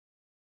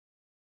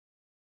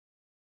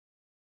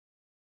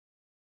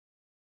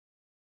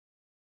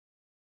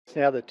It's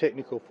now the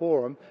technical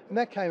forum, and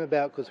that came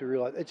about because we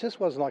realised it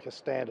just wasn't like a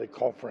standard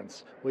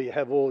conference where you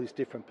have all these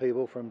different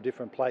people from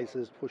different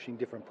places pushing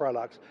different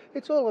products.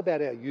 It's all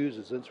about our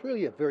users, and it's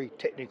really a very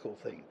technical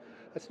thing.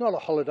 It's not a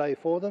holiday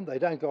for them. They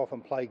don't go off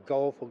and play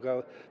golf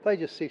they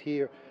just sit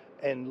here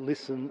and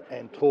listen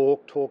and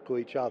talk to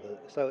each other.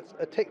 So it's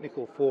a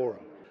technical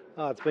forum.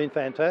 It's been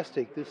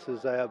fantastic. This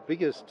is our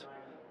biggest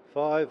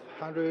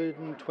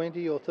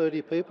 520 or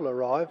 30 people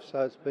arrived,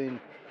 so it's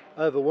been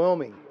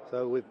overwhelming.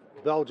 So we're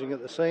bulging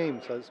at the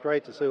seams, so it's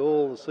great to see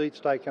all the seats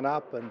taken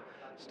up and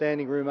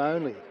standing room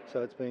only.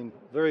 So it's been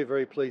very,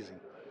 very pleasing.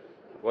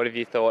 What have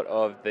you thought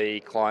of the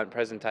client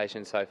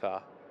presentation so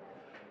far?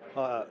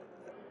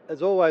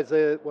 As always,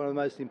 they're one of the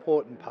most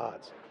important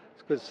parts,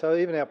 because so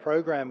even our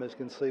programmers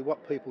can see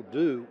what people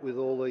do with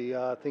all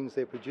the things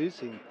they're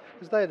producing,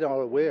 because they're not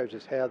aware of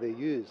just how they're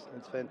used.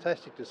 It's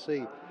fantastic to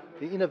see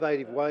the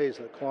innovative ways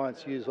that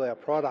clients use our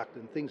product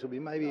and things that we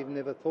maybe even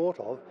never thought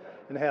of,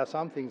 and how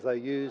some things they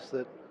use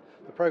that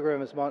the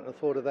programmers mightn't have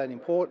thought of that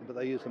important, but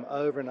they use them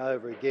over and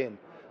over again.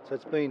 So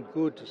it's been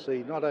good to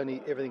see not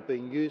only everything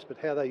being used, but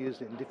how they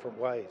use it in different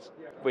ways.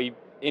 We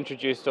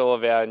introduced all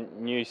of our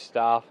new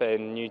staff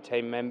and new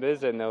team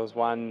members, and there was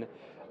one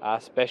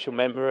special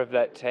member of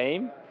that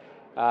team.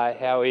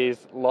 How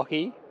is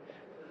Lockie?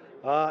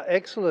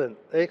 Excellent.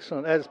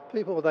 As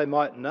people, they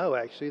might know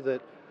actually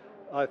that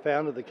I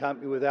founded the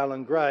company with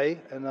Alan Gray,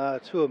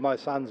 and two of my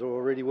sons are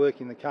already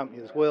working in the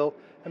company as well.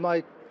 And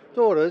my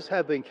daughters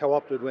have been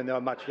co-opted when they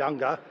were much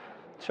younger.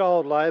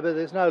 Child labour,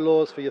 there's no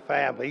laws for your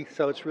family,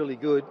 so it's really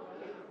good.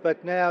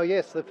 But now,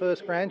 yes, the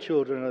first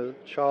grandchildren of the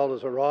child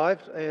has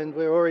arrived, and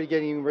we're already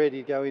getting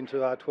ready to go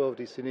into our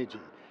 12-day synergy.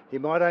 He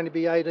might only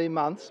be 18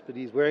 months, but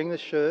he's wearing the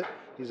shirt,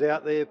 he's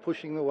out there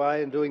pushing the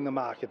way and doing the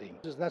marketing.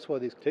 And that's why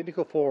these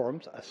technical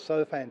forums are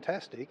so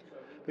fantastic,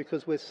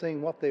 because we're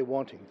seeing what they're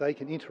wanting. They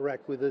can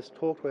interact with us,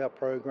 talk to our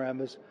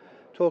programmers,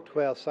 talk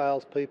to our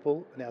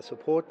salespeople and our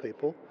support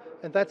people,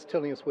 and that's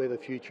telling us where the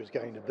future is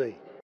going to be.